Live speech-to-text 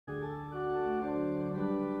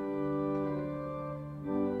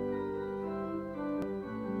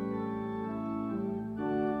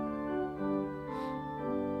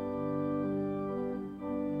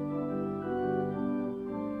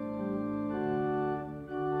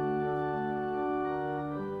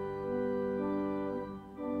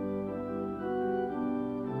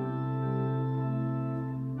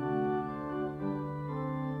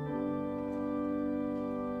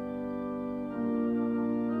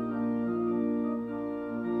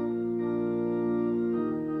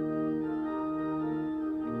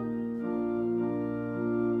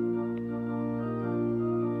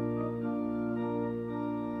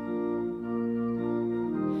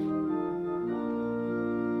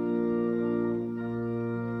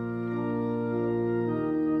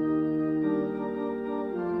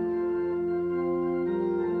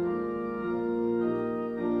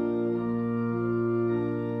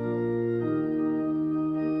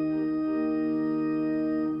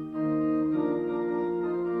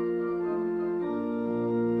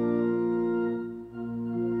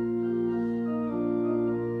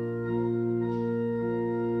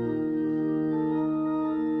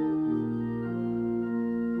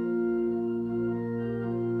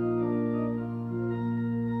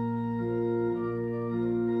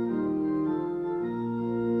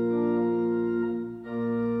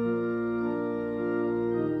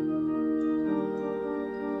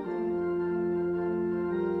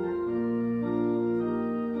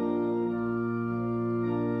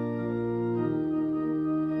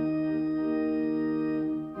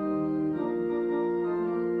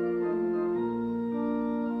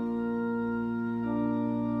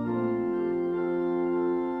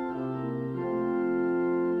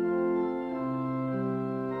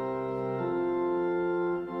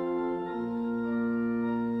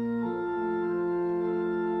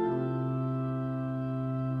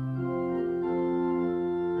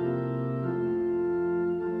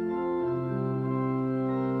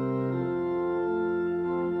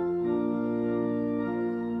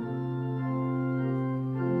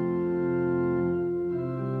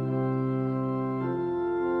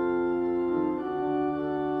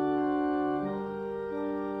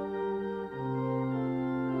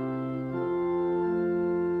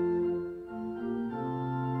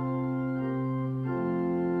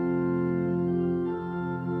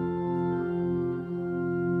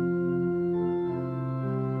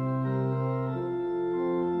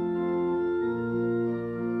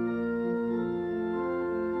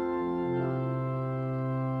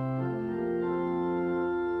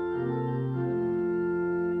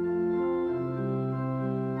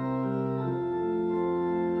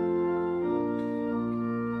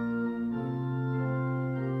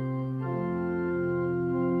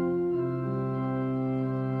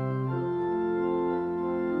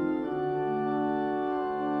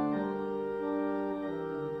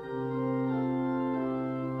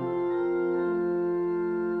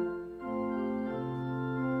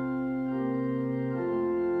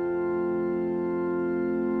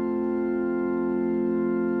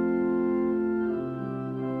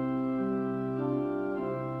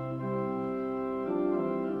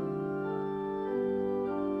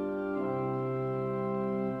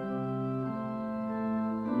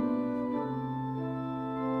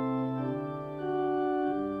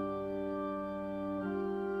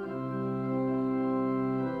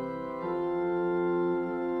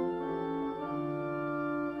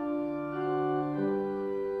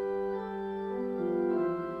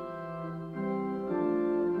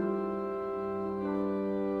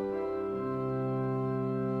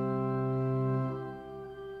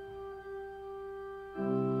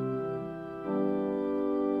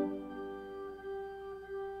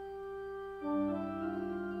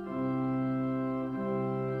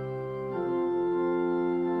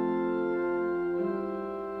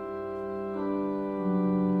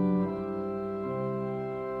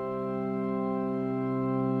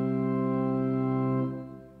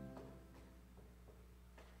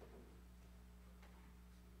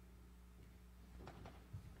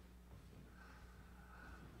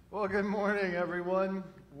Well, good morning, everyone.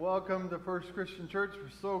 Welcome to First Christian Church.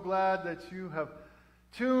 We're so glad that you have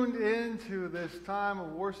tuned into this time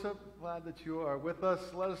of worship. Glad that you are with us.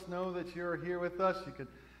 Let us know that you're here with us. You can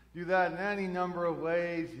do that in any number of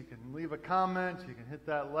ways. You can leave a comment. You can hit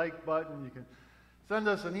that like button. You can send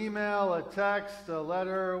us an email, a text, a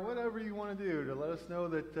letter, whatever you want to do to let us know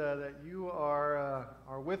that you are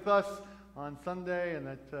with us on Sunday and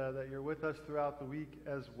that you're with us throughout the week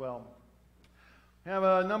as well. We have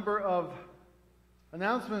a number of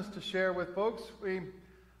announcements to share with folks. We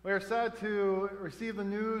are sad to receive the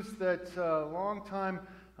news that longtime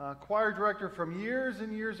choir director from years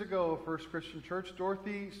and years ago of First Christian Church,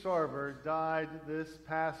 Dorothy Sarver, died this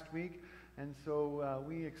past week. And so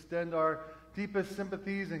we extend our deepest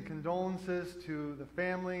sympathies and condolences to the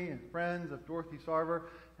family and friends of Dorothy Sarver.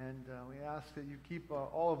 And we ask that you keep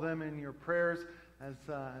all of them in your prayers as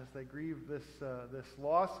they grieve this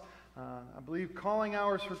loss. I believe calling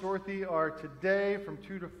hours for Dorothy are today from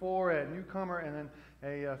 2 to 4 at Newcomer, and then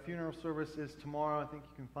a funeral service is tomorrow. I think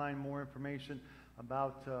you can find more information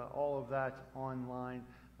about all of that online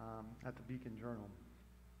at the Beacon Journal.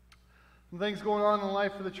 Some things going on in the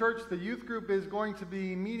life of the church. The youth group is going to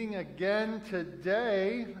be meeting again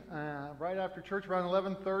today, right after church, around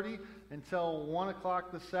 11:30 until 1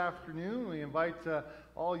 o'clock this afternoon. We invite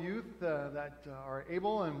all youth that are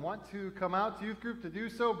able and want to come out to youth group to do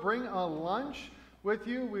so. Bring a lunch with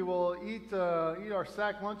you. We will eat our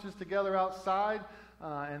sack lunches together outside,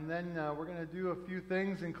 and then we're going to do a few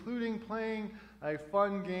things, including playing a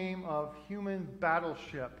fun game of Human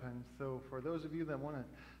Battleship. And so for those of you that want to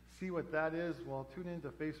see what that is, well, tune into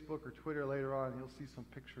Facebook or Twitter later on. You'll see some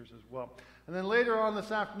pictures as well. And then later on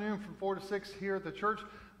this afternoon from 4 to 6 here at the church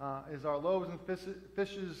is our Loaves and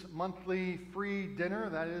Fishes monthly free dinner.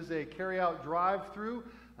 That is a carry-out drive-through.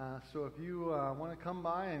 So if you want to come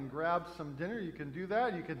by and grab some dinner, you can do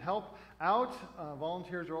that. You can help out.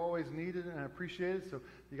 Volunteers are always needed and appreciated. So if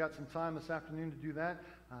you got some time this afternoon to do that,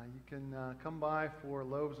 you can come by for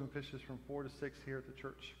Loaves and Fishes from 4 to 6 here at the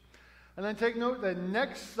church. And then take note that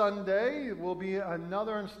next Sunday will be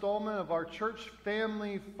another installment of our church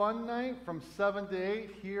family fun night from 7 to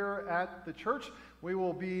 8 here at the church. We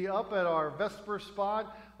will be up at our Vesper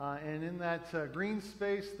spot and in that green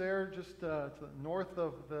space there just to the north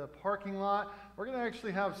of the parking lot. We're going to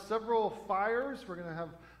actually have several fires. We're going to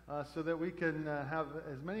have so that we can have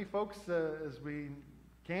as many folks as we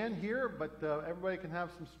can here, but everybody can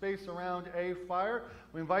have some space around a fire.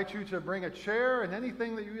 We invite you to bring a chair and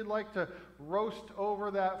anything that you would like to roast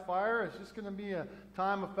over that fire. It's just going to be a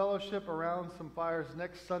time of fellowship around some fires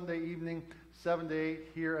next Sunday evening, 7 to 8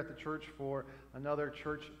 here at the church for another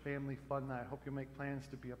church family fun night. I hope you'll make plans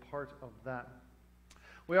to be a part of that.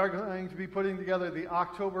 We are going to be putting together the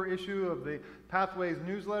October issue of the Pathways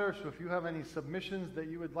newsletter, so if you have any submissions that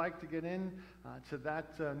you would like to get in to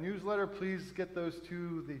that newsletter, please get those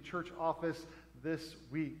to the church office this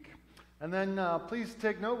week. And then please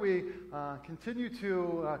take note, we continue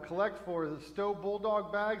to collect for the Stowe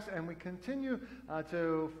Bulldog bags, and we continue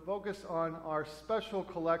to focus on our special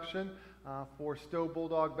collection for Stowe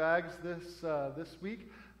Bulldog bags this week.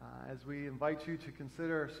 As we invite you to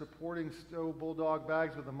consider supporting Stowe Bulldog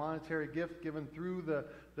bags with a monetary gift given through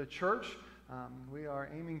the church. We are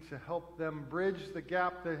aiming to help them bridge the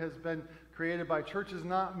gap that has been created by churches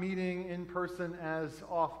not meeting in person as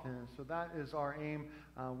often. So that is our aim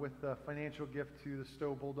with the financial gift to the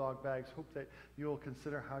Stowe Bulldog bags. Hope that you'll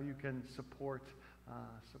consider how you can support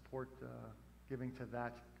giving to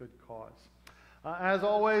that good cause. As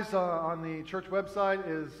always, on the church website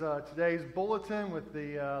is today's bulletin with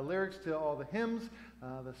the lyrics to all the hymns.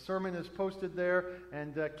 The sermon is posted there.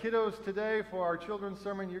 And kiddos, today for our children's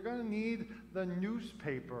sermon, you're going to need the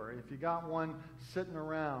newspaper. If you got one sitting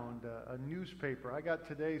around, a newspaper. I got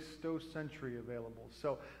today's Stowe Century available.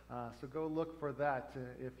 So go look for that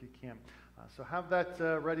if you can. So have that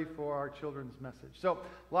ready for our children's message. So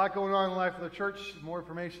a lot going on in the life of the church. More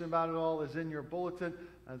information about it all is in your bulletin,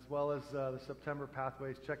 as well as the September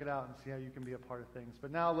Pathways. Check it out and see how you can be a part of things.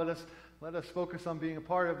 But now let us focus on being a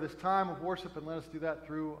part of this time of worship, and let us do that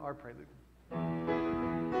through our prelude.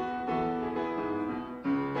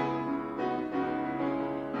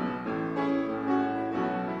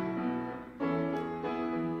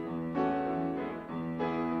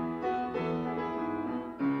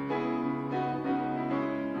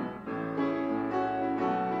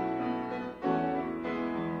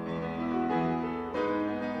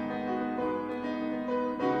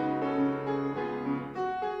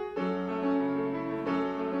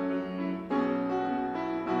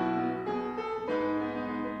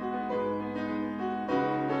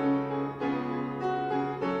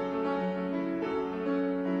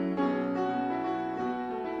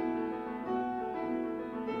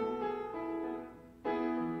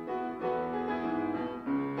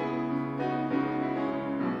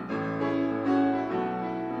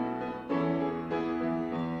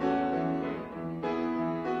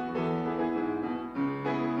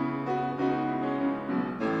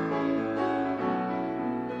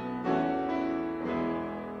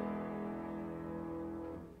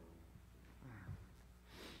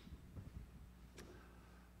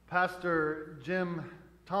 Pastor Jim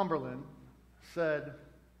Tomberlin said,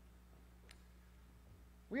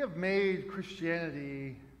 "We have made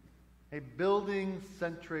Christianity a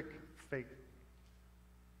building-centric faith.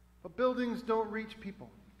 But buildings don't reach people.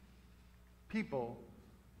 People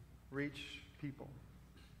reach people."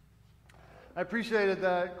 I appreciated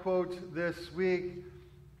that quote this week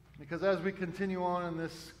because as we continue on in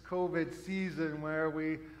this COVID season where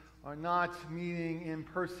we are not meeting in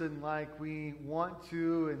person like we want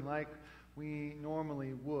to and like we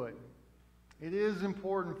normally would, it is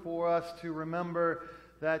important for us to remember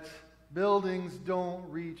that buildings don't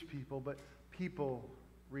reach people, but people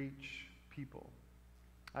reach people.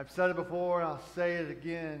 I've said it before, and I'll say it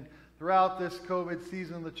again. Throughout this COVID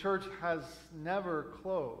season, the church has never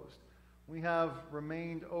closed. We have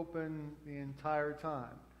remained open the entire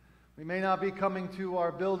time. We may not be coming to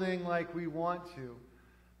our building like we want to,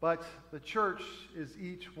 but the church is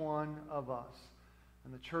each one of us.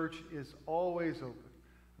 And the church is always open.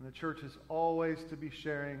 And the church is always to be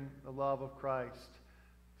sharing the love of Christ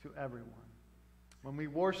to everyone. When we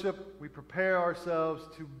worship, we prepare ourselves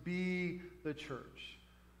to be the church.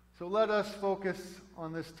 So let us focus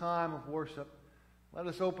on this time of worship. Let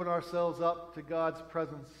us open ourselves up to God's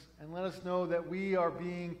presence and let us know that we are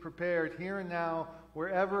being prepared here and now,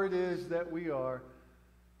 wherever it is that we are,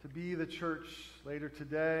 to be the church later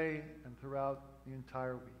today and throughout the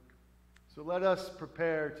entire week. So let us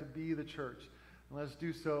prepare to be the church. And let us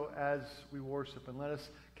do so as we worship. And let us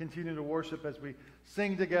continue to worship as we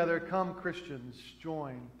sing together. Come, Christians,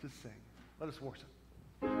 join to sing. Let us worship.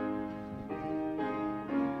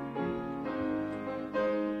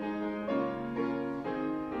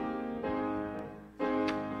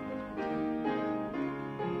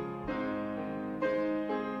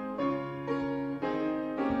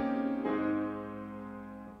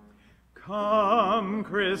 Come,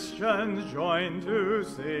 Christians, join to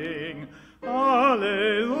sing.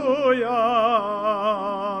 Alleluia,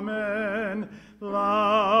 amen.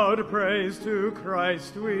 Loud praise to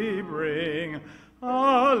Christ we bring.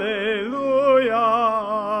 Alleluia,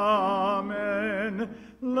 amen.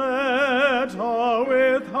 Let all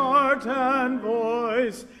with heart and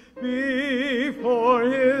voice before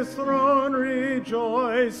his throne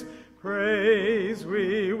rejoice. Praise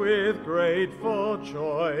we with grateful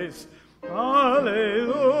choice.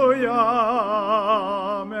 Alleluia,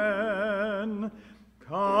 amen.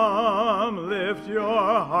 Come, lift your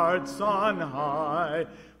hearts on high.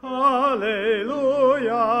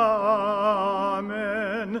 Alleluia,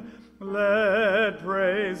 amen. Let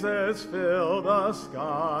praises fill the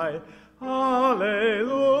sky.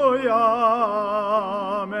 Alleluia,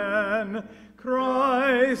 amen.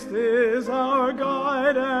 Christ is our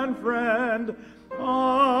guide and friend,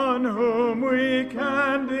 on whom we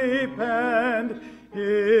can depend.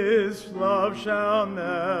 His love shall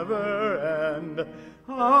never end.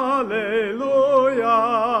 Alleluia,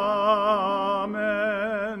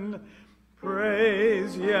 amen.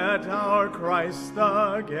 Praise yet our Christ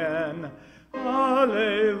again.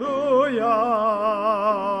 Alleluia,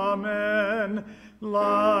 amen.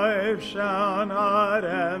 Life shall not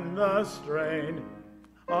end the strain.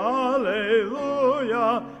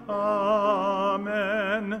 Alleluia,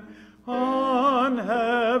 amen. On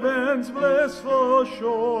heaven's blissful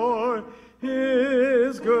shore,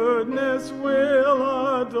 his goodness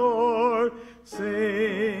will adore,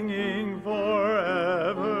 singing forevermore.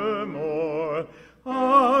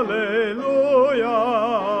 Alleluia,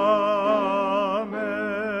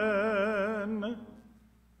 amen.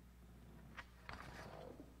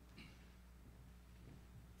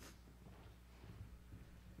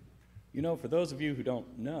 You know, for those of you who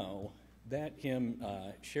don't know, that hymn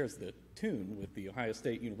shares the tune with the Ohio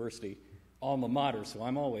State University alma mater, so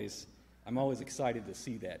I'm always excited to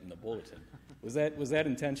see that in the bulletin. Was that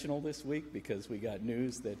intentional this week? Because we got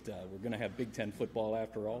news that we're going to have Big Ten football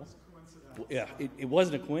after all? Well, yeah, it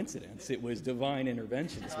wasn't a coincidence. It was divine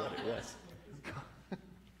intervention is what it was.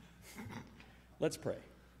 Let's pray.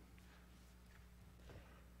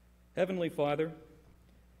 Heavenly Father,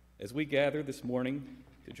 as we gather this morning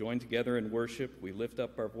to join together in worship, we lift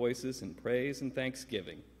up our voices in praise and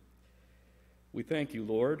thanksgiving. We thank you,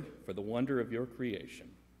 Lord, for the wonder of your creation.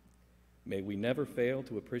 May we never fail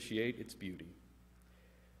to appreciate its beauty.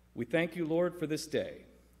 We thank you, Lord, for this day.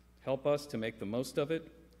 Help us to make the most of it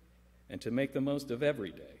and to make the most of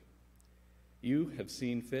every day. You have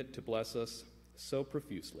seen fit to bless us so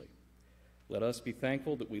profusely. Let us be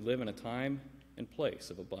thankful that we live in a time and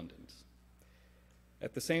place of abundance.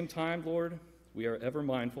 At the same time, Lord, we are ever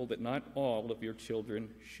mindful that not all of your children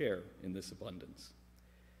share in this abundance.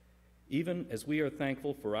 Even as we are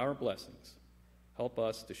thankful for our blessings, Help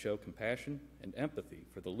us to show compassion and empathy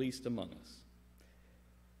for the least among us.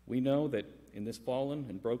 We know that in this fallen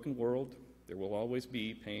and broken world, there will always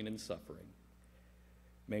be pain and suffering.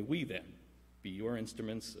 May we then be your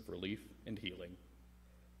instruments of relief and healing.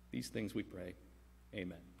 These things we pray.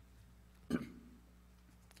 Amen.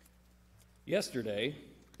 Yesterday,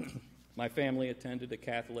 my family attended a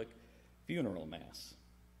Catholic funeral mass.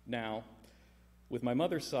 Now, with my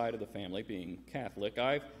mother's side of the family being Catholic,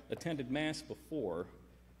 I've attended Mass before,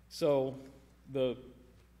 so the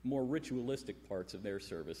more ritualistic parts of their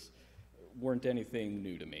service weren't anything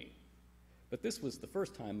new to me. But this was the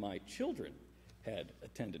first time my children had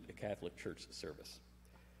attended a Catholic church service.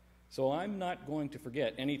 So I'm not going to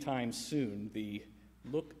forget anytime soon the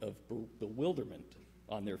look of bewilderment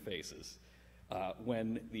on their faces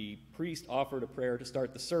when the priest offered a prayer to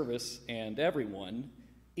start the service, and everyone,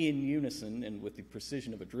 in unison and with the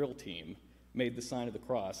precision of a drill team, made the sign of the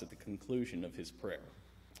cross at the conclusion of his prayer.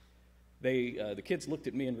 The kids looked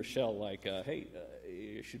at me and Rochelle like, hey,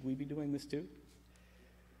 should we be doing this too?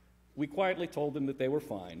 We quietly told them that they were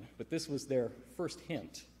fine, but this was their first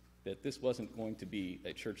hint that this wasn't going to be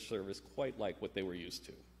a church service quite like what they were used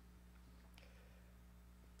to.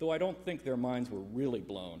 Though I don't think their minds were really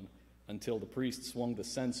blown until the priest swung the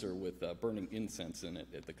censer with burning incense in it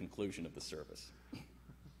at the conclusion of the service.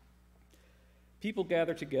 People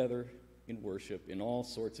gather together in worship in all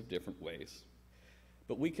sorts of different ways,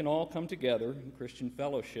 but we can all come together in Christian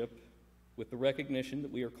fellowship with the recognition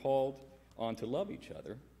that we are called on to love each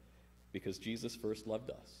other because Jesus first loved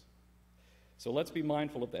us. So let's be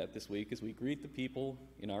mindful of that this week as we greet the people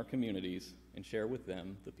in our communities and share with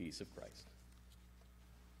them the peace of Christ.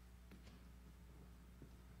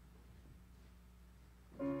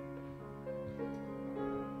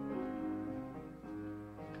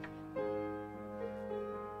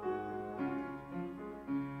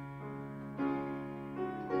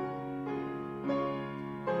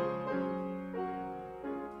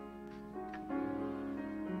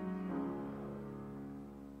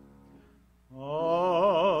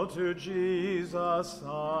 To Jesus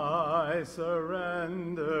I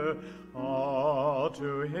surrender, all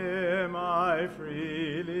to him I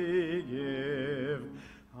freely give.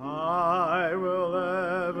 I will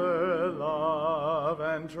ever love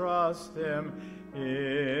and trust him,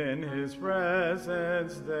 in his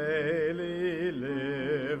presence daily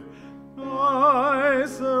live. I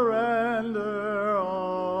surrender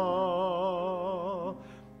all,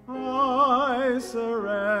 I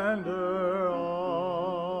surrender all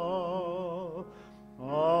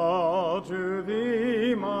to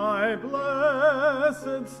thee, my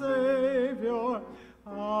blessed Savior,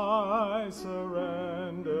 I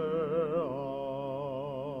surrender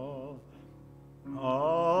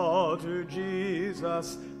all to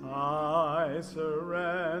Jesus I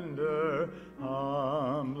surrender,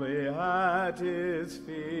 humbly at his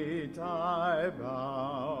feet I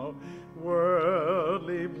bow,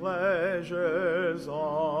 worldly pleasures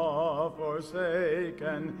all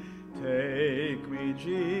forsaken, take me,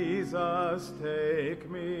 Jesus, take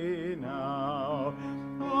me now.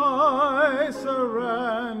 I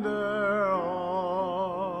surrender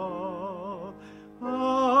all,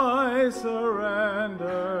 I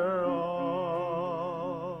surrender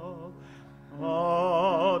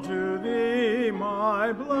all to thee,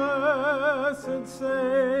 my blessed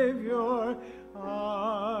Savior,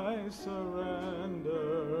 I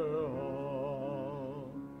surrender all.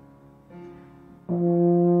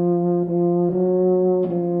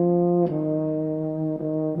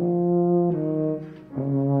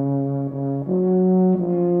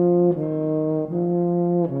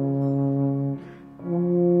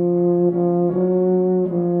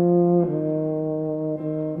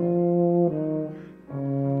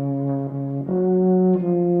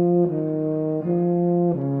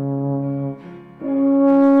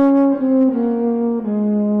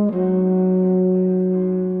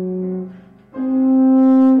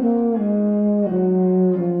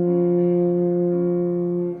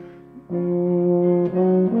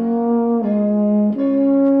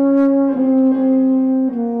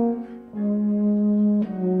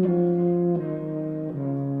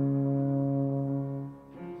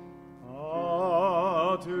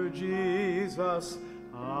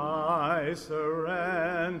 I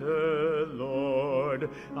surrender, Lord,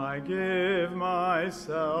 I give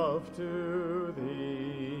myself to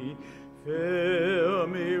thee. Fill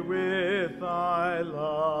me with thy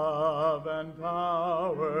love and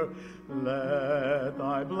power. Let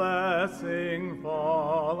thy blessing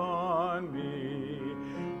fall on me.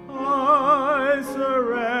 I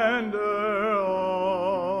surrender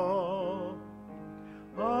all.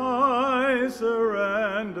 I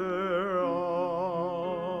surrender all.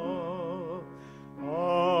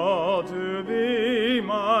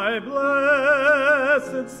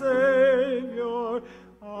 blessed Savior,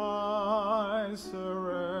 I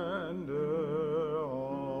surrender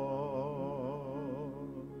all.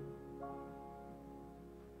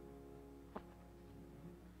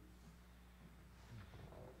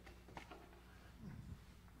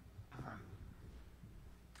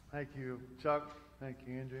 Thank you, Chuck. Thank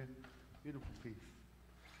you, Andrea. Beautiful piece.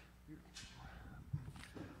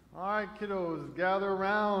 All right, kiddos, gather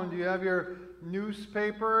around. Do you have your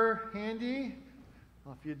newspaper handy?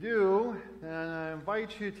 Well, if you do, then I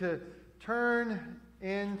invite you to turn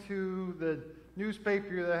into the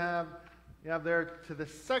newspaper you have there to the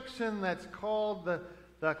section that's called the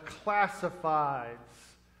classifieds.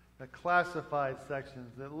 The classified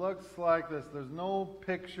sections. It looks like this. There's no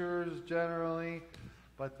pictures generally,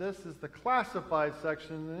 but this is the classified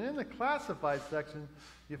section. And in the classified section,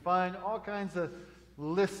 you find all kinds of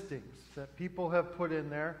listings that people have put in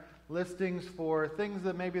there. Listings for things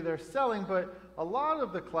that maybe they're selling, but a lot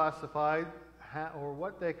of the classified, or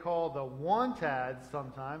what they call the want ads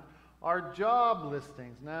sometimes, are job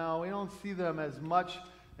listings. Now, we don't see them as much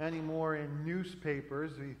anymore in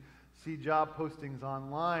newspapers. We see job postings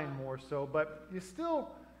online more so, but you still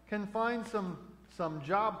can find some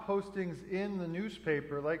job postings in the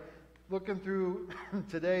newspaper. Like looking through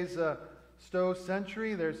today's Stowe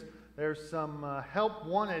Century, there's some help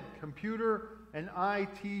wanted computer and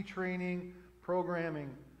IT training programming.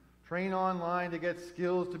 Train online to get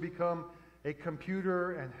skills to become a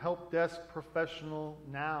computer and help desk professional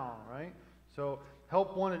now, right? So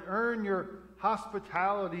help wanted, earn your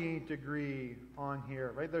hospitality degree on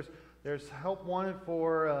here, right? There's help wanted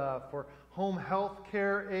for home health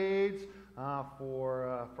care aides,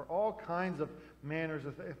 for all kinds of manners,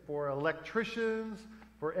 for electricians,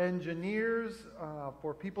 for engineers,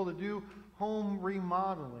 for people to do home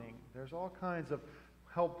remodeling. There's all kinds of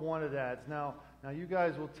help wanted ads. Now you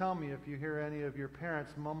guys will tell me if you hear any of your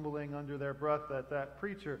parents mumbling under their breath that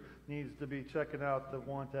preacher needs to be checking out the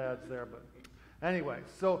want ads there. But anyway,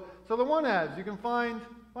 so the want ads, you can find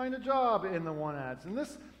a job in the want ads. And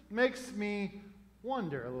this makes me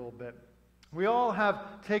wonder a little bit. We all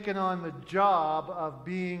have taken on the job of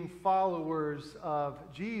being followers of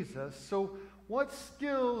Jesus. So what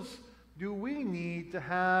skills do we need to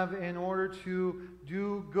have in order to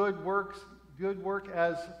do good work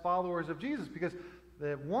as followers of Jesus? Because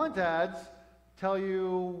the want ads tell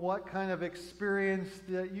you what kind of experience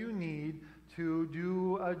that you need to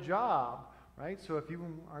do a job, right? So if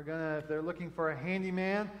they're looking for a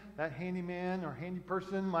handyman, that handyman or handy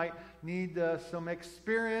person might need some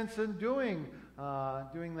experience in doing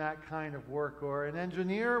that kind of work. Or an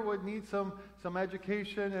engineer would need some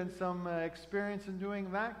education and some experience in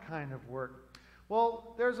doing that kind of work.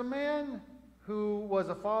 Well, there's a man who was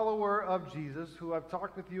a follower of Jesus, who I've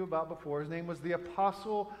talked with you about before. His name was the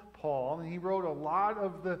Apostle Paul, and he wrote a lot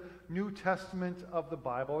of the New Testament of the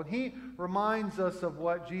Bible, and he reminds us of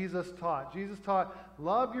what Jesus taught. Jesus taught,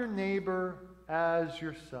 love your neighbor as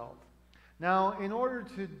yourself. Now, in order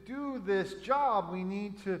to do this job, we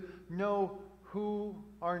need to know who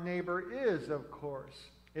our neighbor is, of course.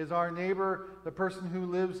 Is our neighbor the person who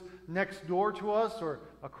lives next door to us or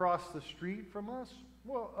across the street from us?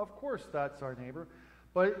 Well, of course that's our neighbor.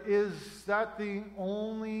 But is that the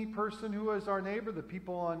only person who is our neighbor, the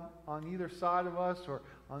people on either side of us or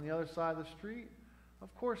on the other side of the street?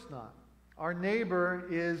 Of course not. Our neighbor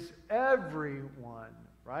is everyone,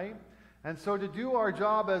 right? And so to do our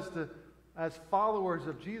job as followers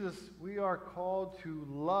of Jesus, we are called to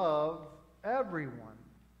love everyone.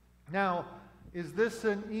 Now, is this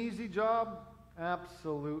an easy job?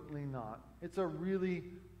 Absolutely not. It's a really,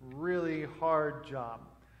 really hard job.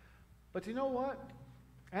 But you know what?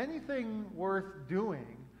 Anything worth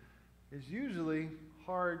doing is usually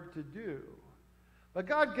hard to do. But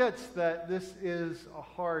God gets that this is a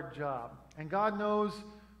hard job. And God knows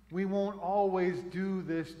we won't always do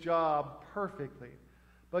this job perfectly.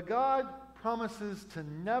 But God promises to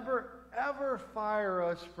never, ever fire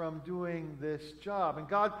us from doing this job. And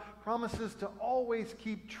God promises to always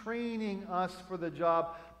keep training us for the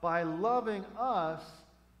job by loving us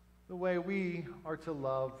the way we are to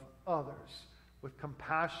love others, with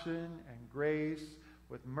compassion and grace,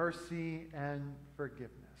 with mercy and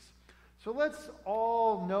forgiveness. So let's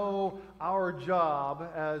all know our job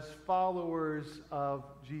as followers of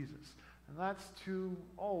Jesus, and that's to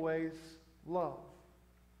always love.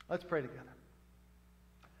 Let's pray together.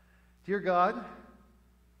 Dear God,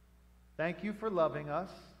 thank you for loving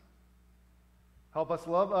us. Help us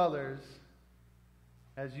love others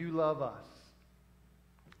as you love us.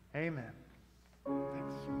 Amen.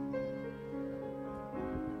 Thanks.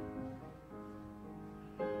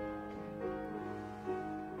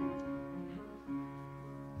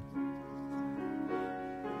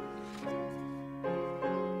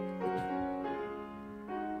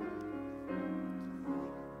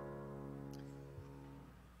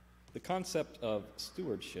 concept of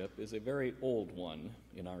stewardship is a very old one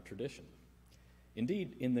in our tradition.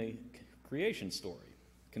 Indeed, in the creation story,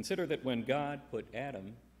 consider that when God put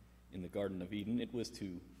Adam in the Garden of Eden, it was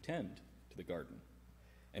to tend to the garden.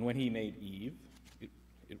 And when he made Eve,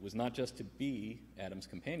 it was not just to be Adam's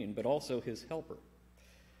companion, but also his helper.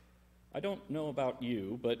 I don't know about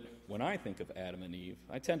you, but when I think of Adam and Eve,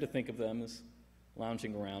 I tend to think of them as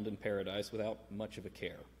lounging around in paradise without much of a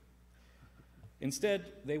care. Instead,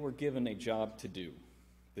 they were given a job to do,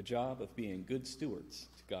 the job of being good stewards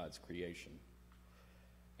to God's creation.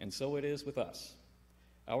 And so it is with us.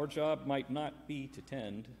 Our job might not be to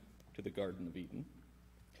tend to the Garden of Eden,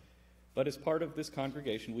 but as part of this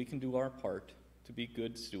congregation, we can do our part to be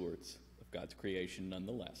good stewards of God's creation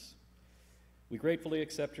nonetheless. We gratefully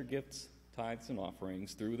accept your gifts, tithes, and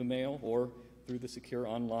offerings through the mail or through the secure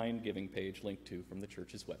online giving page linked to from the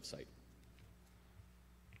church's website.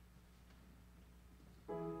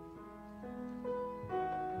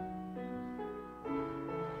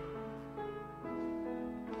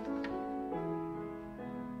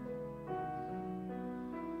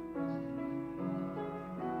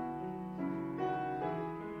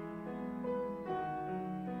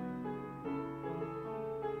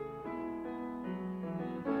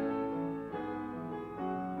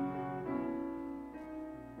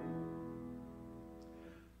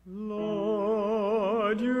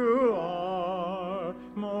 Lord, you are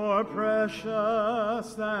more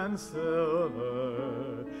precious than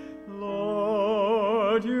silver.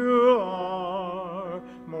 Lord, you are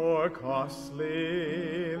more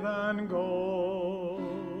costly than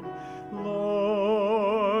gold.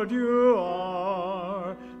 Lord, you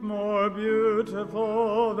are more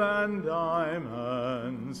beautiful than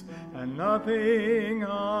diamonds, and nothing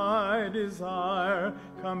I desire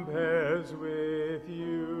compares with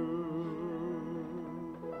you.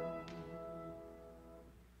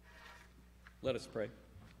 Let us pray.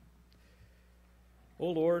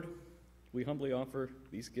 O Lord, we humbly offer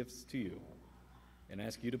these gifts to you and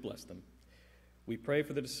ask you to bless them. We pray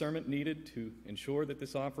for the discernment needed to ensure that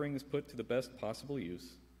this offering is put to the best possible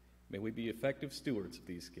use. May we be effective stewards of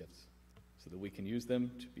these gifts so that we can use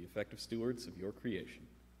them to be effective stewards of your creation.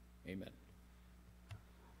 Amen.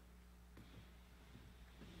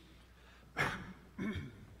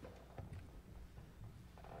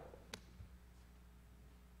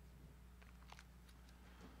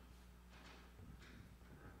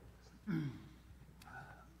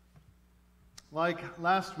 Like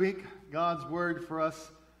last week, God's word for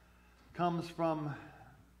us comes from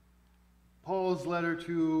Paul's letter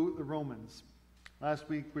to the Romans. Last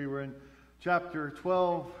week we were in chapter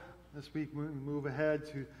 12. This week we move ahead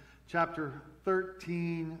to chapter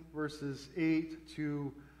 13, verses 8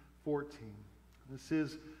 to 14. This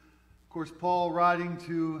is, of course, Paul writing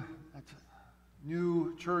to a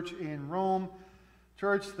new church in Rome,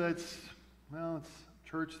 church that's, well, it's a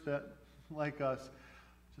church that, like us,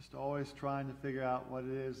 just always trying to figure out what it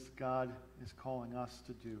is God is calling us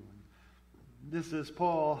to do. And this is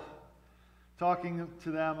Paul talking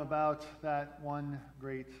to them about that one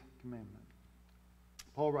great commandment.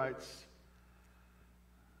 Paul writes,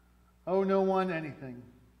 "Owe no one anything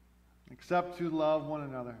except to love one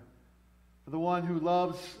another. For the one who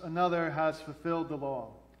loves another has fulfilled the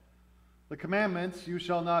law. The commandments, you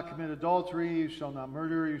shall not commit adultery, you shall not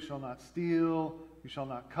murder, you shall not steal, you shall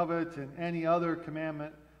not covet, and any other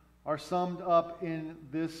commandment are summed up in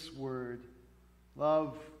this word: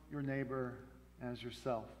 love your neighbor as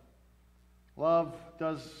yourself. Love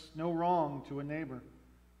does no wrong to a neighbor.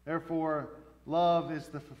 Therefore, love is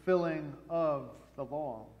the fulfilling of the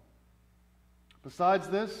law. Besides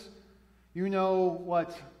this, you know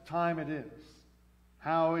what time it is,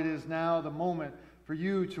 how it is now the moment for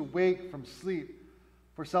you to wake from sleep.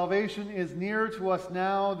 For salvation is nearer to us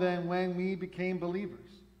now than when we became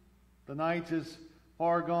believers. The night is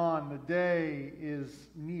far gone, the day is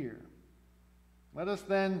near. Let us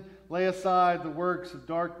then lay aside the works of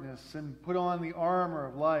darkness and put on the armor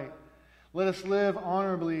of light. Let us live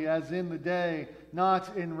honorably as in the day,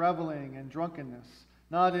 not in reveling and drunkenness,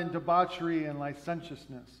 not in debauchery and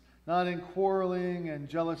licentiousness, not in quarreling and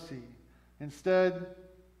jealousy. Instead,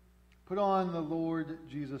 put on the Lord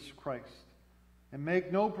Jesus Christ, and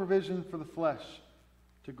make no provision for the flesh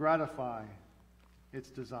to gratify its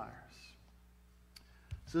desires."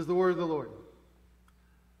 This is the word of the Lord.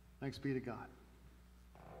 Thanks be to God.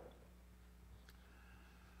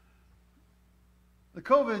 The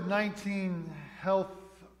COVID-19 health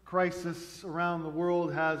crisis around the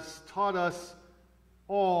world has taught us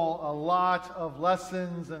all a lot of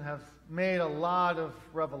lessons and have made a lot of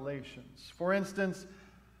revelations. For instance,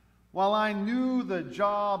 While I knew the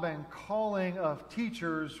job and calling of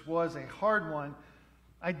teachers was a hard one,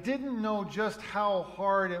 I didn't know just how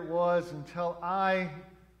hard it was until I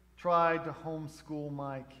tried to homeschool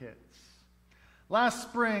my kids. Last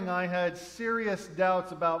spring, I had serious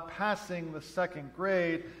doubts about passing the second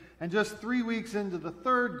grade, and just 3 weeks into the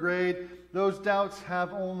third grade, those doubts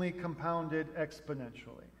have only compounded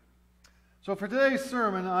exponentially. So for today's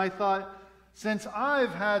sermon, I thought, since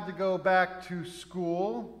I've had to go back to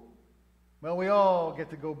school, well, we all get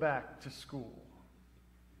to go back to school.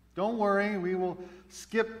 Don't worry, we will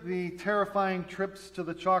skip the terrifying trips to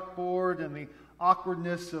the chalkboard and the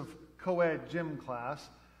awkwardness of co-ed gym class.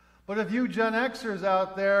 But if you Gen Xers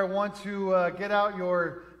out there want to get out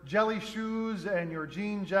your jelly shoes and your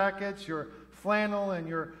jean jackets, your flannel and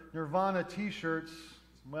your Nirvana t-shirts,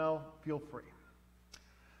 well, feel free.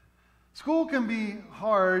 School can be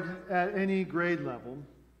hard at any grade level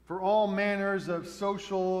for all manners of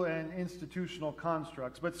social and institutional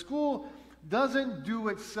constructs, but school doesn't do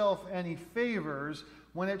itself any favors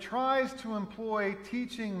when it tries to employ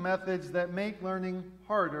teaching methods that make learning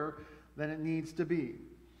harder than it needs to be.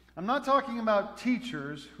 I'm not talking about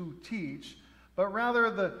teachers who teach, but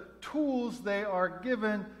rather the tools they are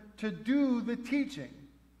given to do the teaching,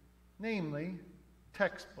 namely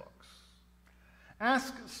textbooks.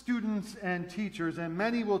 Ask students and teachers, and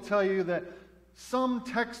many will tell you that some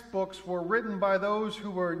textbooks were written by those who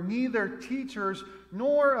were neither teachers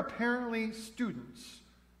nor apparently students,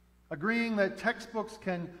 agreeing that textbooks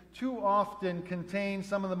can too often contain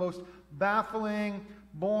some of the most baffling,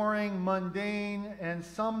 boring, mundane, and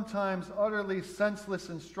sometimes utterly senseless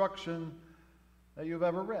instruction that you've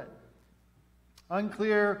ever read.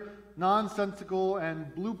 Unclear, nonsensical, and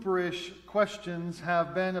blooperish questions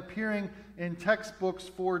have been appearing in textbooks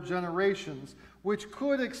for generations, which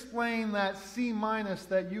could explain that C-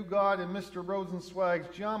 that you got in Mr.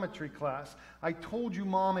 Rosenzweig's geometry class. I told you,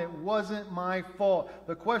 Mom, it wasn't my fault.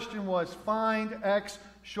 The question was, find X,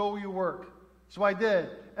 show your work. So I did.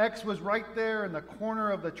 X was right there in the corner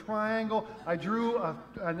of the triangle. I drew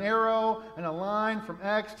an arrow and a line from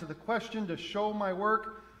X to the question to show my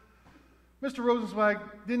work. Mr. Rosenzweig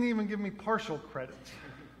didn't even give me partial credit,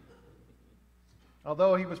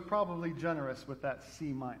 although he was probably generous with that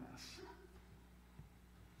C-.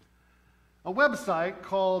 A website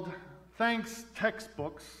called Thanks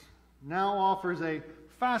Textbooks now offers a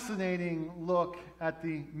fascinating look at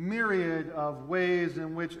the myriad of ways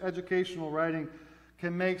in which educational writing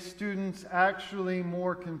can make students actually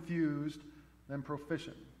more confused than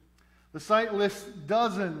proficient. The site lists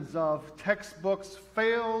dozens of textbooks,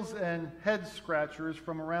 fails, and head-scratchers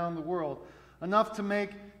from around the world, enough to make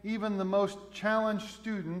even the most challenged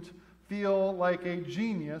student feel like a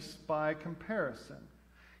genius by comparison.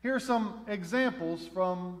 Here are some examples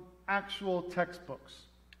from actual textbooks.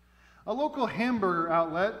 A local hamburger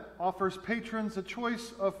outlet offers patrons a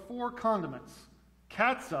choice of 4 condiments: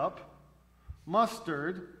 catsup,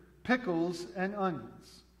 mustard, pickles, and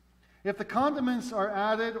onions. If the condiments are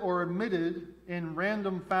added or omitted in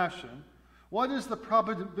random fashion, what is the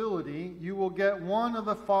probability you will get one of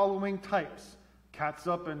the following types: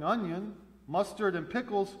 catsup and onion, mustard and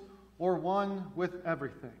pickles, or one with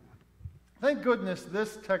everything? Thank goodness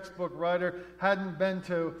this textbook writer hadn't been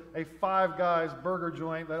to a Five Guys burger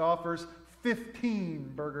joint that offers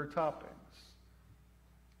 15 burger toppings.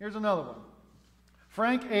 Here's another one.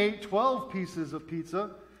 Frank ate 12 pieces of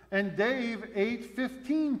pizza, and Dave ate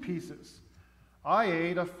 15 pieces. I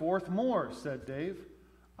ate a fourth more, said Dave.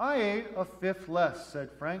 I ate a fifth less, said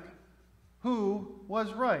Frank. Who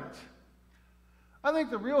was right? I think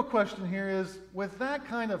the real question here is, with that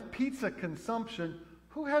kind of pizza consumption,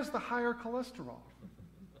 who has the higher cholesterol?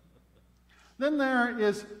 Then there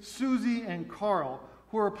is Susie and Carl,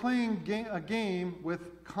 who are playing a game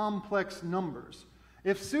with complex numbers.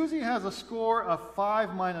 If Susie has a score of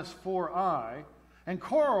 5 minus 4i, and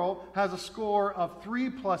Carl has a score of 3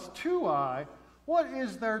 plus 2i, what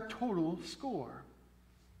is their total score?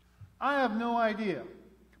 I have no idea.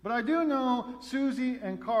 But I do know Susie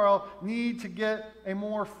and Carl need to get a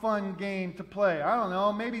more fun game to play. I don't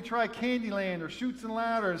know, maybe try Candyland or Chutes and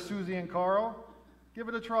Ladders, Susie and Carl. Give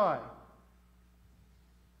it a try.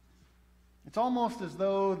 It's almost as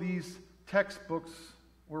though these textbooks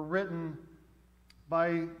were written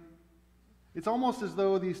by... It's almost as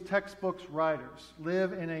though these textbooks writers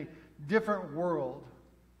live in a different world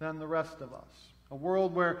than the rest of us. A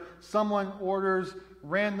world where someone orders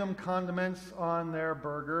random condiments on their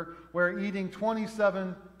burger, where eating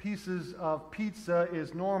 27 pieces of pizza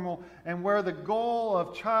is normal, and where the goal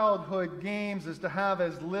of childhood games is to have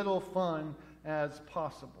as little fun as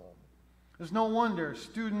possible. There's no wonder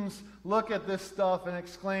students look at this stuff and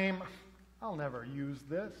exclaim, "I'll never use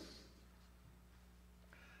this."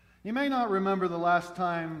 You may not remember the last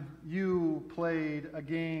time you played a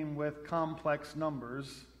game with complex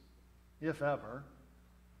numbers, if ever.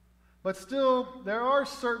 But still, there are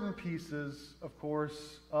certain pieces, of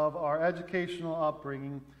course, of our educational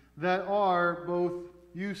upbringing that are both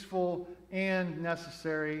useful and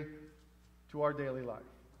necessary to our daily life.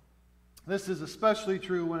 This is especially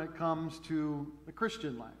true when it comes to the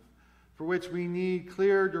Christian life, for which we need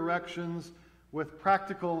clear directions with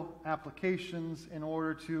practical applications in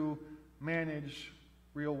order to manage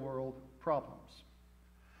real-world problems.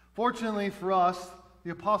 Fortunately for us,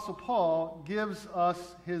 the Apostle Paul gives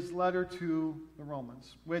us his letter to the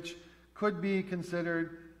Romans, which could be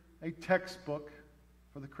considered a textbook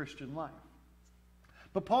for the Christian life.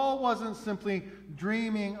 But Paul wasn't simply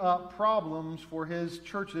dreaming up problems for his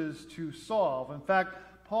churches to solve. In fact,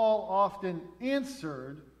 Paul often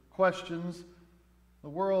answered questions the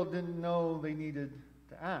world didn't know they needed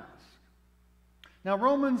to ask. Now,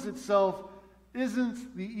 Romans itself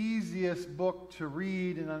isn't the easiest book to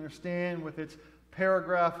read and understand with its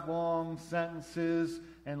paragraph-long sentences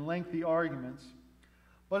and lengthy arguments,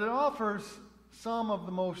 but it offers some of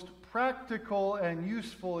the most practical and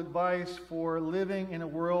useful advice for living in a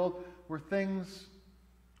world where things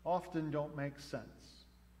often don't make sense.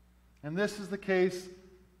 And this is the case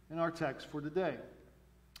in our text for today.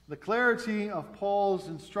 The clarity of Paul's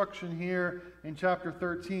instruction here in chapter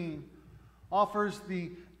 13 offers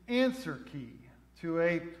the answer key to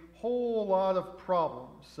a whole lot of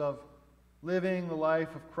problems of living the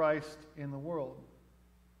life of Christ in the world.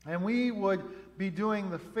 And we would be doing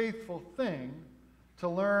the faithful thing to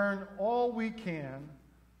learn all we can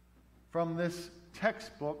from this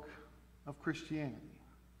textbook of Christianity.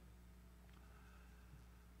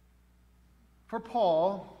 For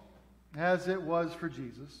Paul, as it was for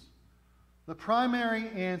Jesus, the primary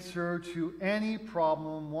answer to any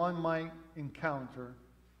problem one might encounter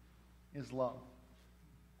is love.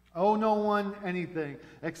 Owe no one anything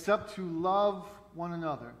except to love one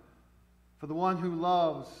another, for the one who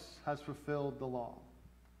loves has fulfilled the law.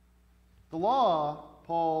 The law,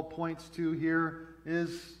 Paul points to here,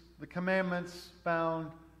 is the commandments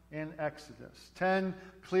found in Exodus. 10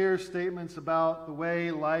 clear statements about the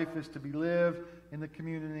way life is to be lived in the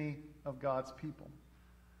community of God's people.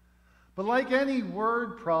 But like any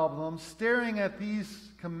word problem, staring at these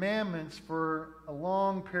commandments for a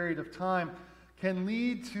long period of time can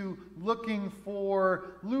lead to looking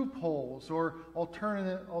for loopholes or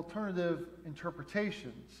alternative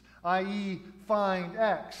interpretations, i.e., find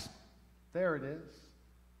X. There it is.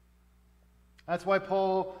 That's why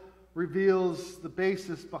Paul reveals the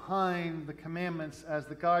basis behind the commandments as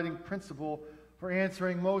the guiding principle for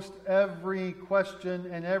answering most every question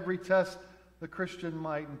and every test the Christian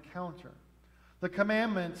might encounter. The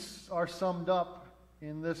commandments are summed up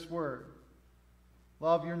in this word: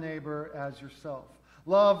 love your neighbor as yourself.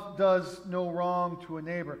 Love does no wrong to a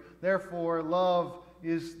neighbor. Therefore, love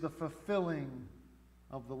is the fulfilling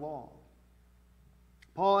of the law.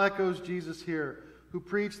 Paul echoes Jesus here, who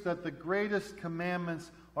preached that the greatest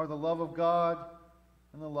commandments are the love of God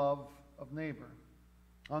and the love of neighbor.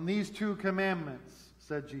 On these two commandments,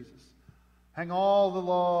 said Jesus, hang all the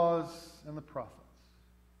laws and the prophets.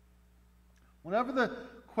 Whatever the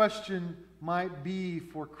question might be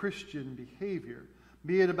for Christian behavior,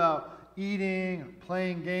 be it about eating,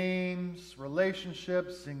 playing games,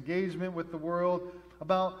 relationships, engagement with the world,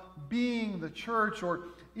 about being the church, or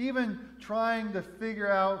even trying to figure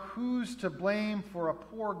out who's to blame for a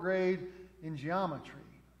poor grade in geometry,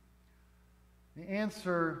 the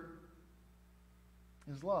answer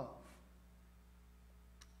is love.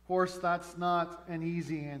 Of course, that's not an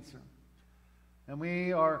easy answer. And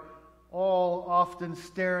we are all often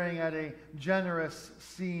staring at a generous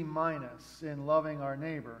C- in loving our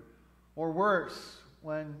neighbor. Or worse,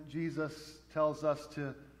 when Jesus tells us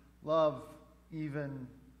to love even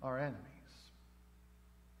our enemies.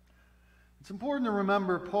 It's important to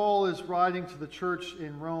remember Paul is writing to the church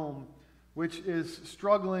in Rome, which is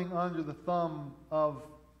struggling under the thumb of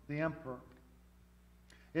the emperor.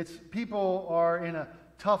 Its people are in a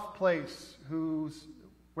tough place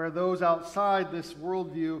where those outside this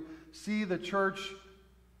worldview see the church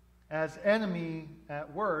as enemy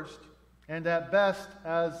at worst, and at best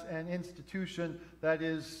as an institution that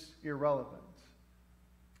is irrelevant.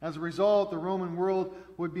 As a result, the Roman world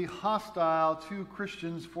would be hostile to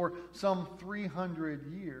Christians for some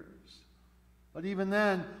 300 years. But even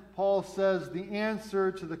then, Paul says the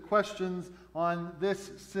answer to the questions on this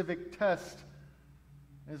civic test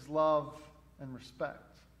is love and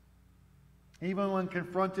respect. Even when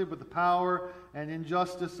confronted with the power and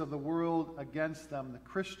injustice of the world against them, the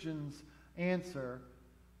Christian's answer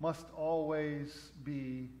must always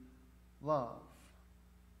be love.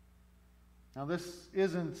 Now, this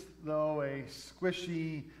isn't, though, a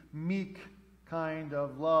squishy, meek kind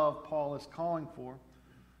of love Paul is calling for.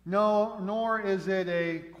 No, nor is it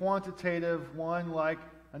a quantitative one like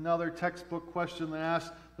another textbook question that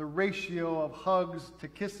asks the ratio of hugs to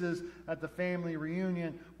kisses at the family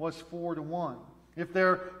reunion was 4-1. If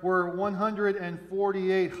there were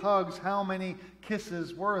 148 hugs, how many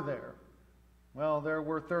kisses were there? Well, there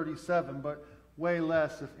were 37, but way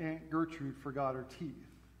less if Aunt Gertrude forgot her teeth.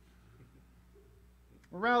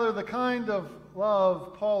 Rather, the kind of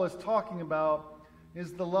love Paul is talking about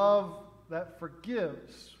is the love that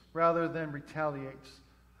forgives rather than retaliates,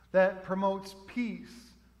 that promotes peace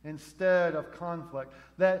instead of conflict,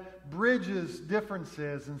 that bridges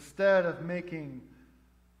differences instead of making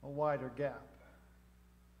a wider gap.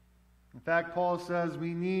 In fact, Paul says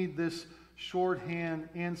we need this shorthand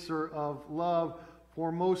answer of love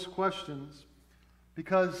for most questions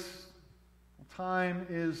because time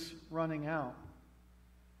is running out.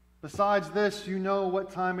 Besides this, you know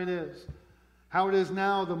what time it is, how it is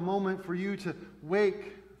now the moment for you to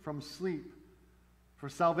wake from sleep. For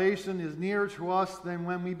salvation is nearer to us than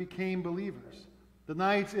when we became believers. The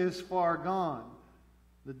night is far gone.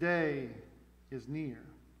 The day is near.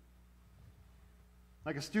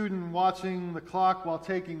 Like a student watching the clock while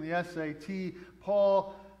taking the SAT,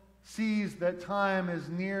 Paul sees that time is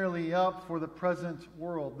nearly up for the present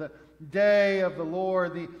world. The day of the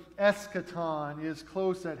Lord, the eschaton, is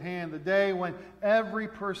close at hand, the day when every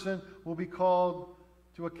person will be called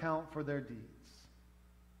to account for their deeds.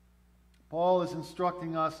 Paul is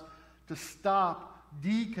instructing us to stop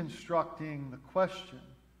deconstructing the question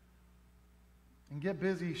and get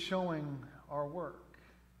busy showing our work.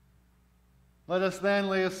 Let us then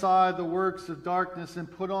lay aside the works of darkness and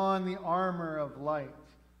put on the armor of light.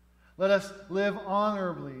 Let us live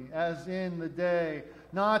honorably as in the day,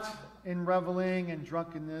 not in reveling and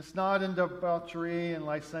drunkenness, not in debauchery and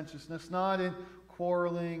licentiousness, not in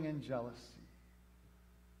quarreling and jealousy.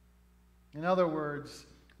 In other words,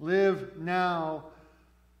 live now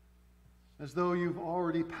as though you've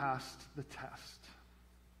already passed the test.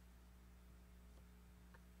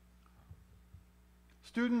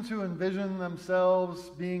 Students who envision themselves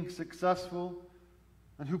being successful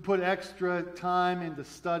and who put extra time into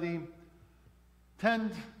study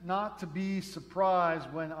tend not to be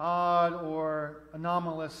surprised when odd or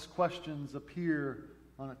anomalous questions appear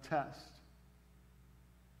on a test.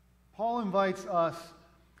 Paul invites us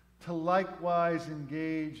to likewise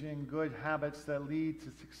engage in good habits that lead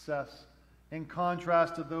to success, in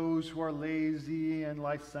contrast to those who are lazy and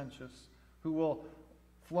licentious, who will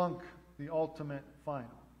flunk the ultimate final.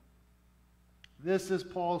 This is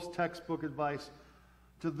Paul's textbook advice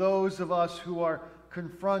to those of us who are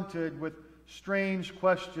confronted with strange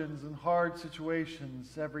questions and hard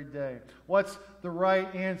situations every day. What's the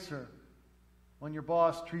right answer when your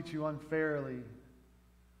boss treats you unfairly?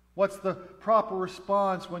 What's the proper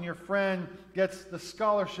response when your friend gets the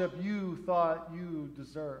scholarship you thought you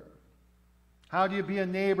deserved? How do you be a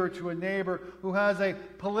neighbor to a neighbor who has a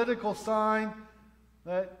political sign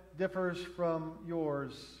that differs from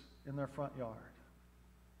yours in their front yard?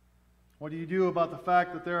 What do you do about the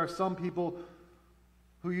fact that there are some people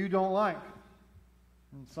who you don't like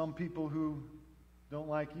and some people who don't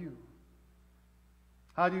like you?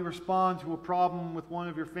 How do you respond to a problem with one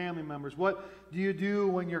of your family members? What do you do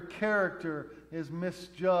when your character is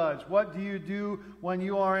misjudged? What do you do when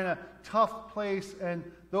you are in a tough place and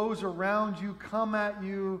those around you come at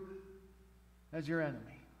you as your enemy?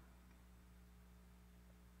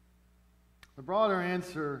 The broader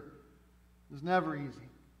answer is never easy.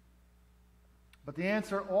 But the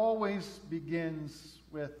answer always begins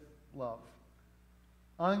with love.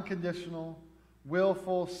 Unconditional,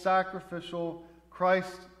 willful, sacrificial,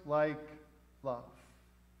 Christ-like love.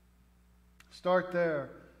 Start there,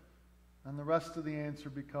 and the rest of the answer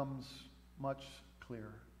becomes much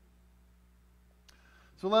clearer.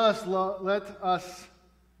 So let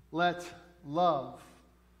love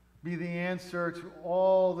be the answer to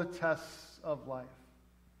all the tests of life.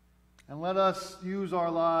 And let us use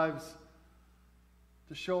our lives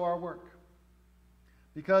to show our work.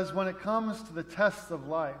 Because when it comes to the tests of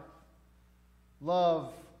life,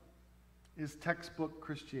 love is textbook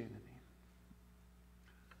Christianity.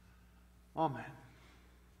 Amen.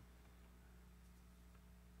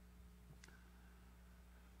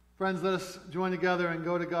 Friends, let us join together and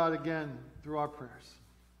go to God again through our prayers.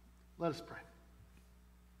 Let us pray.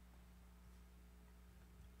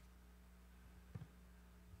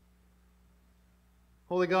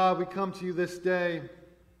 Holy God, we come to you this day,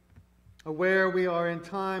 aware we are in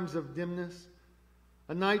times of dimness,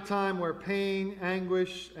 a nighttime where pain,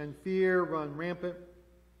 anguish, and fear run rampant,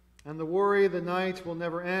 and the worry the night will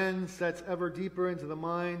never end sets ever deeper into the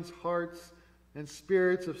minds, hearts, and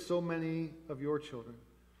spirits of so many of your children.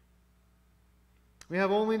 We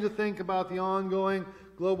have only to think about the ongoing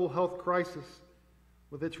global health crisis,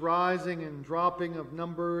 with its rising and dropping of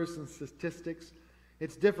numbers and statistics,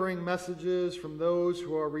 its differing messages from those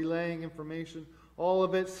who are relaying information, all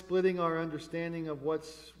of it splitting our understanding of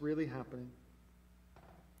what's really happening.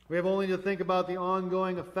 We have only to think about the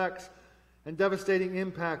ongoing effects and devastating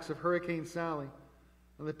impacts of Hurricane Sally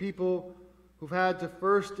and the people who've had to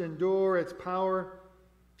first endure its power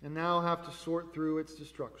and now have to sort through its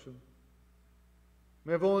destruction.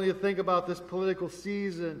 We have only to think about this political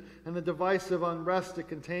season and the divisive unrest it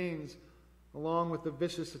contains, along with the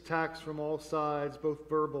vicious attacks from all sides, both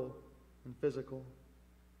verbal and physical.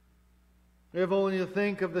 We have only to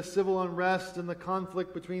think of the civil unrest and the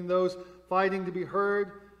conflict between those fighting to be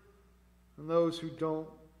heard and those who don't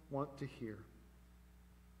want to hear.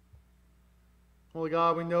 Holy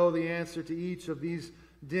God, we know the answer to each of these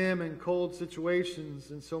dim and cold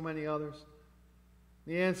situations and so many others.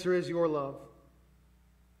 The answer is your love.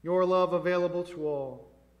 Your love available to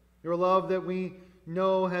all. Your love that we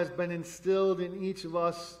know has been instilled in each of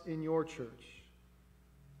us in your church.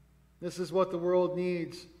 This is what the world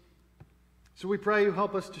needs. So we pray you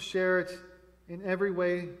help us to share it in every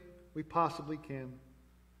way we possibly can.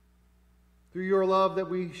 Through your love that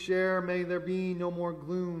we share, may there be no more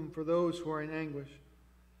gloom for those who are in anguish.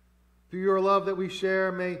 Through your love that we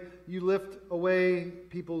share, may you lift away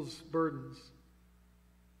people's burdens.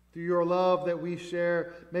 Through your love that we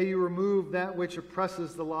share, may you remove that which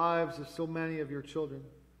oppresses the lives of so many of your children.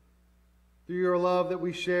 Through your love that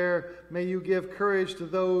we share, may you give courage to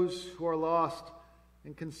those who are lost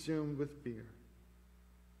and consumed with fear.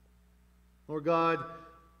 Lord God,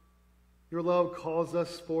 your love calls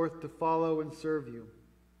us forth to follow and serve you.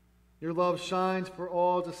 Your love shines for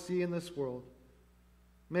all to see in this world.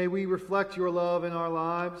 May we reflect your love in our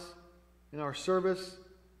lives, in our service,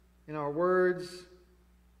 in our words,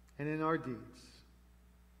 and in our deeds.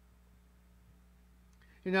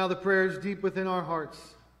 Hear now the prayers deep within our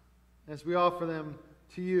hearts as we offer them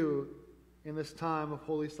to you in this time of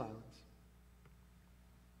holy silence.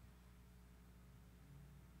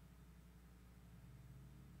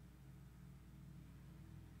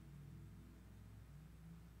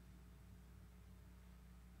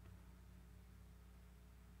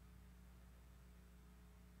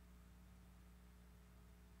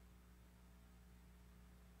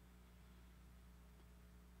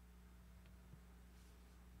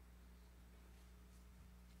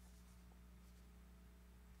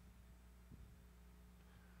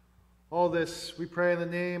 All this we pray in the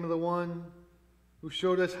name of the one who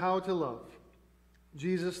showed us how to love,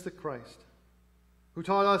 Jesus the Christ, who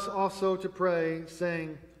taught us also to pray,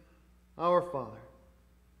 saying, Our Father,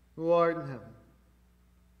 who art in heaven,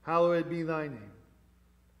 hallowed be thy name.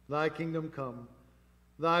 Thy kingdom come,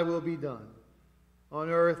 thy will be done, on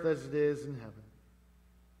earth as it is in heaven.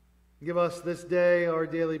 Give us this day our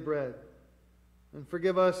daily bread, and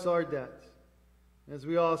forgive us our debts, as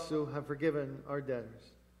we also have forgiven our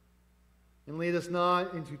debtors. And lead us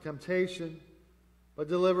not into temptation, but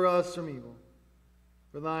deliver us from evil.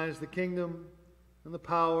 For thine is the kingdom, and the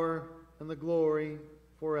power, and the glory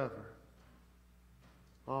forever.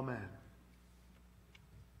 Amen.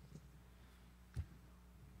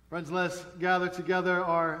 Friends, let's gather together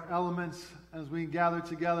our elements as we gather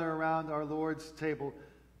together around our Lord's table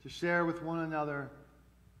to share with one another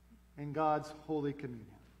in God's holy communion.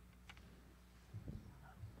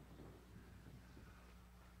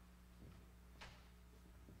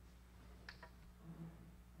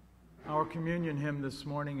 Our communion hymn this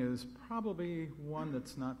morning is probably one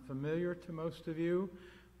that's not familiar to most of you.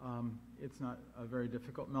 It's not a very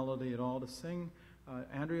difficult melody at all to sing.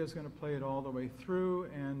 Andrea is going to play it all the way through,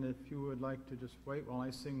 and if you would like to just wait while I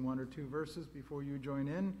sing one or two verses before you join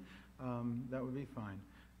in, that would be fine.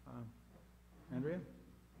 Andrea?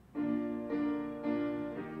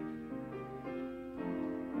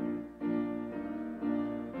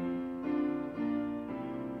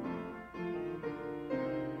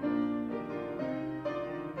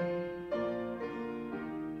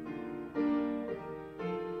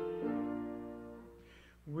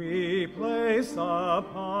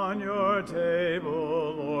 Upon your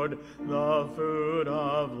table, Lord, the food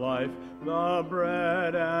of life, the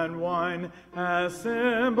bread and wine, as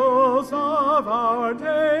symbols of our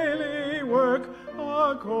daily work,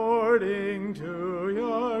 according to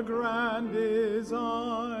your grand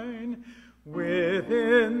design.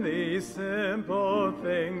 Within these simple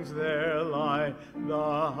things there lie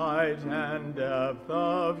the height and depth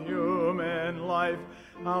of human life,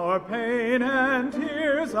 our pain and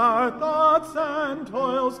tears, our thoughts and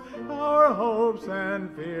toils, our hopes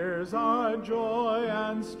and fears, our joy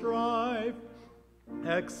and strife.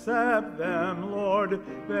 Accept them, Lord,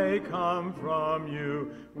 they come from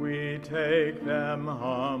you. We take them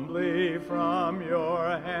humbly from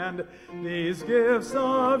your hand. These gifts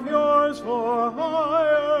of yours for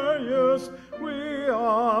higher use we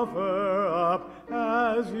offer up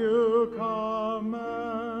as you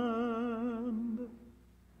command.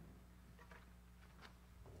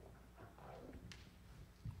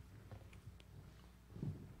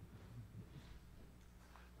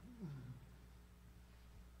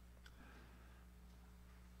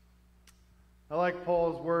 I like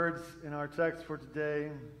Paul's words in our text for today,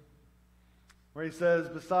 where he says,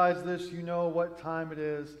 "Besides this, you know what time it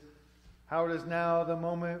is, how it is now the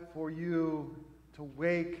moment for you to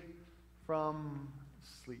wake from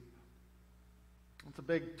sleep." It's a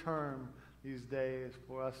big term these days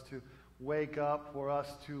for us to wake up, for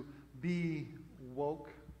us to be woke.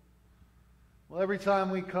 Well, every time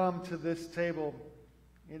we come to this table,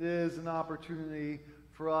 it is an opportunity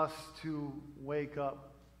for us to wake up,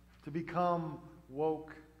 to become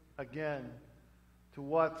woke again to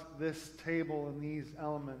what this table and these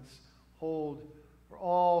elements hold for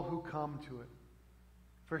all who come to it.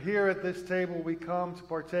 For here at this table we come to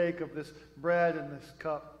partake of this bread and this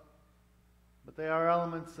cup, but they are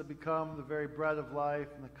elements that become the very bread of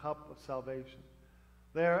life and the cup of salvation.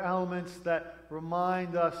 They are elements that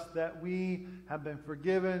remind us that we have been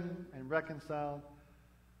forgiven and reconciled.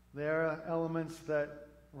 They are elements that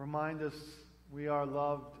remind us we are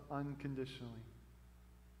loved unconditionally.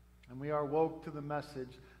 And we are woke to the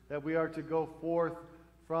message that we are to go forth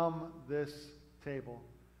from this table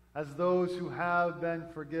as those who have been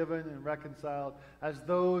forgiven and reconciled, as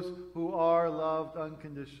those who are loved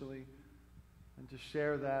unconditionally, and to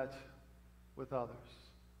share that with others.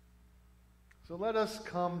 So let us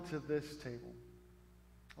come to this table.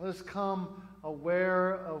 Let us come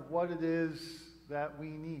aware of what it is that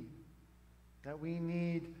we need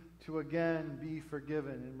to again be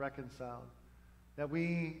forgiven and reconciled, that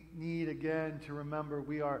we need again to remember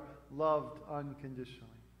we are loved unconditionally.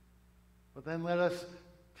 But then let us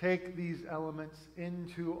take these elements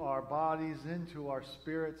into our bodies, into our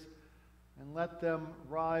spirits, and let them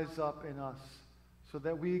rise up in us so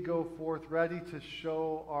that we go forth ready to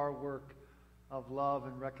show our work of love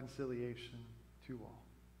and reconciliation to all.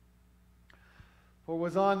 For it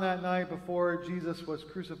was on that night before Jesus was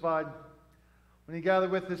crucified, when he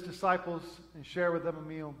gathered with his disciples and shared with them a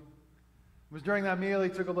meal. It was during that meal he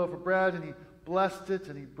took a loaf of bread and he blessed it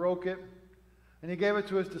and he broke it. And he gave it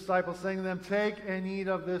to his disciples, saying to them, "Take and eat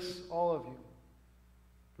of this, all of you.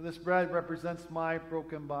 For this bread represents my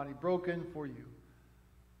broken body, broken for you.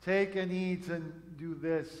 Take and eat and do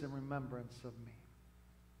this in remembrance of me."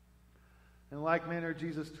 In like manner,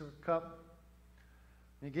 Jesus took a cup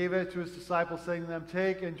and he gave it to his disciples, saying to them,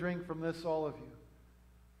 "Take and drink from this, all of you.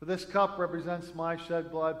 For this cup represents my shed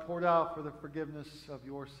blood poured out for the forgiveness of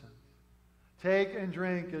your sins. Take and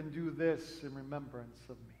drink and do this in remembrance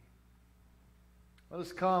of me." Let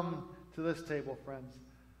us come to this table, friends.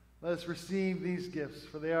 Let us receive these gifts,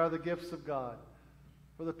 for they are the gifts of God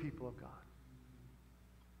for the people of God.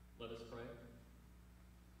 Let us pray.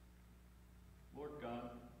 Lord God,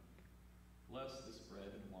 bless this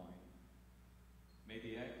bread and wine. May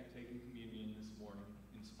the act of taking communion this morning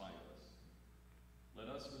inspire us. Let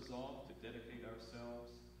us resolve to dedicate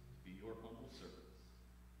ourselves to be your humble servants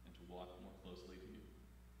and to walk more closely to you.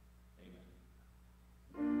 Amen.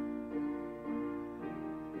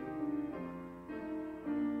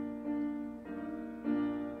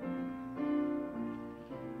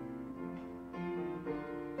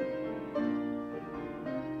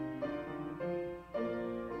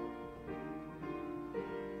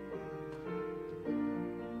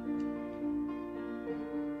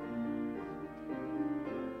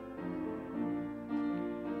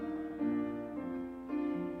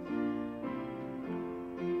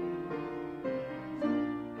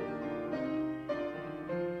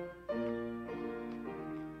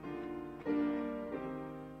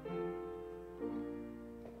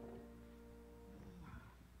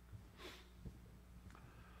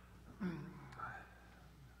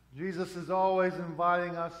 Jesus is always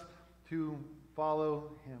inviting us to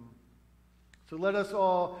follow him. So let us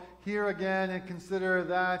all hear again and consider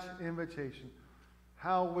that invitation.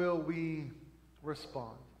 How will we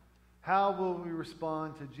respond? How will we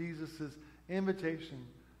respond to Jesus' invitation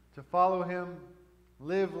to follow him,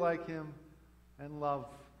 live like him, and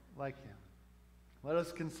love like him? Let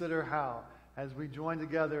us consider how, as we join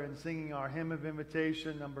together in singing our hymn of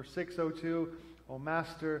invitation, number 602, O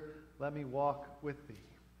Master, let me walk with thee.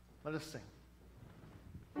 Let us sing.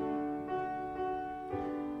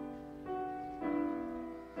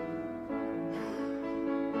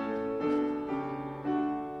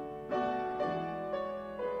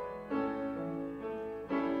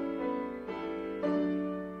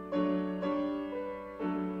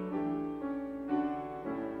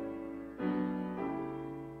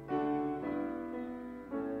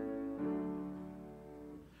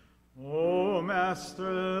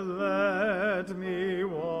 Master, let me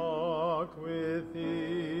walk with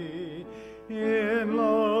thee in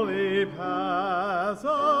lowly paths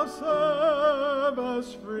of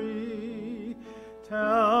service free.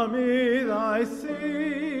 Tell me thy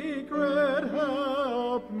secret,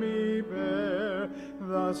 help me bear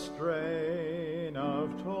the strain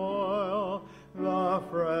of toil, the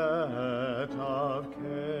fret of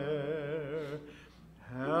care.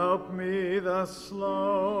 Help me the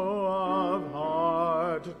slow of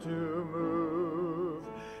heart to move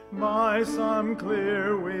by some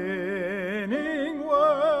clear winning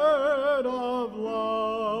word of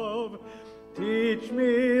love. Teach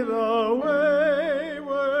me the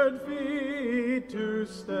wayward feet to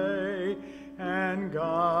stay and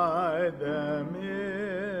guide them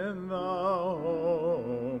in the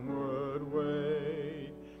homeward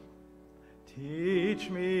way. Teach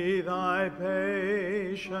me thy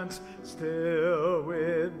patience still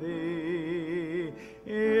with thee,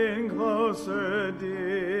 in closer,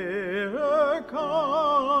 dearer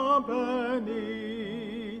company,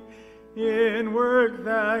 in work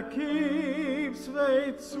that keeps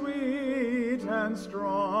faith sweet and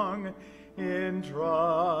strong, in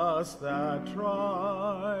trust that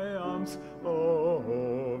triumphs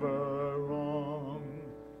over wrong.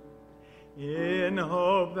 In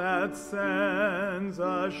hope that sends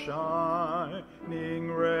a shining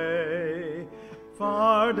ray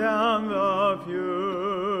far down the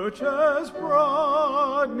future's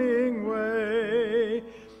broadening way,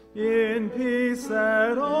 in peace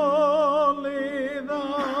that only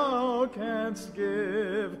thou canst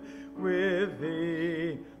give, with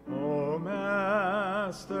thee, O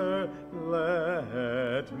Master,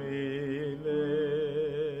 let me live.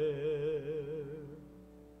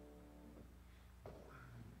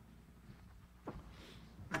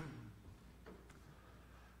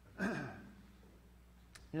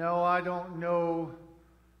 You know, I don't know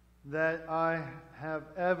that I have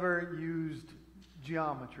ever used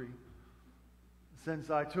geometry since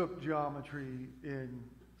I took geometry in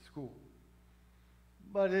school.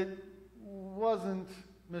 But it wasn't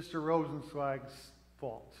Mr. Rosenzweig's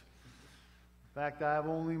fault. In fact, I have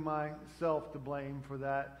only myself to blame for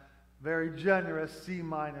that very generous C-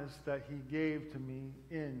 that he gave to me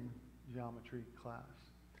in geometry class.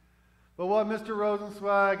 But what Mr.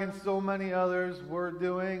 Rosenzweig and so many others were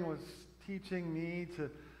doing was teaching me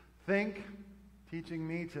to think, teaching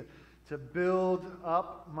me to build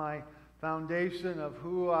up my foundation of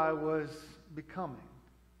who I was becoming.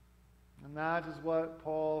 And that is what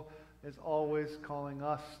Paul is always calling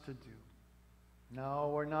us to do.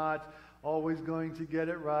 No, we're not always going to get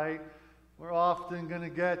it right. We're often going to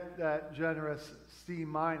get that generous C-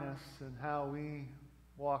 in how we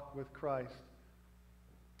walk with Christ.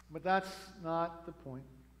 But that's not the point.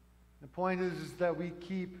 The point is that we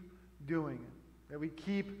keep doing it, that we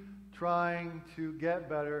keep trying to get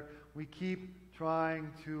better, we keep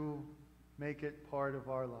trying to make it part of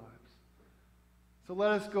our lives. So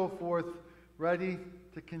let us go forth ready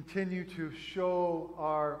to continue to show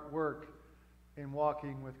our work in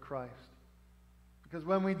walking with Christ. Because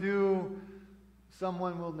when we do,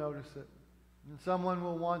 someone will notice it, and someone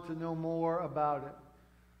will want to know more about it.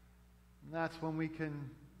 And that's when we can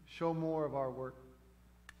show more of our work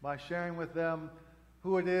by sharing with them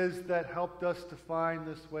who it is that helped us to find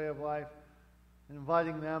this way of life and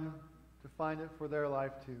inviting them to find it for their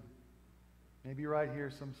life too. Maybe right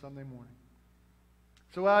here some Sunday morning.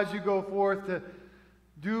 So as you go forth to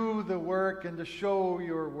do the work and to show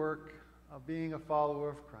your work of being a follower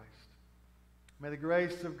of Christ, may the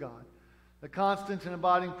grace of God, the constant and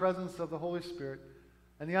abiding presence of the Holy Spirit,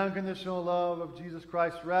 and the unconditional love of Jesus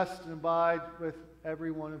Christ rest and abide with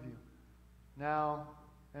every one of you, now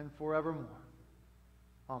and forevermore.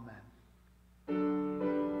 Amen.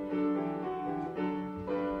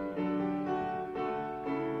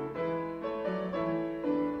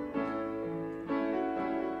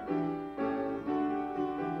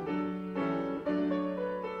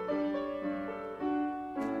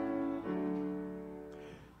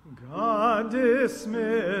 not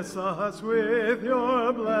dismiss us with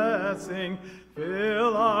your blessing.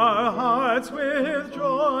 Fill our hearts with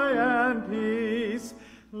joy and peace.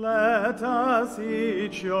 Let us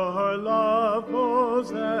each your love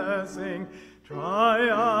possessing,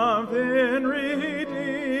 triumph in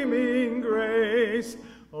redeeming grace.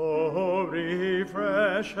 Oh,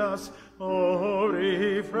 refresh us,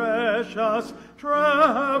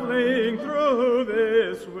 traveling through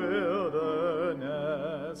this wilderness.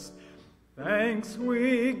 Thanks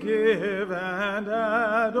we give and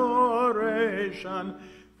adoration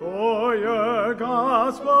for your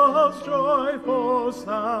gospel's joyful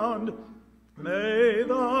sound. May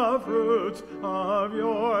the fruits of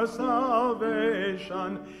your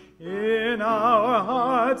salvation in our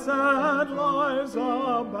hearts and lives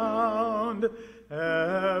abound.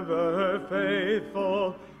 Ever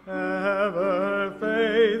faithful,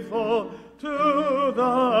 to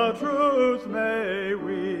the truth may we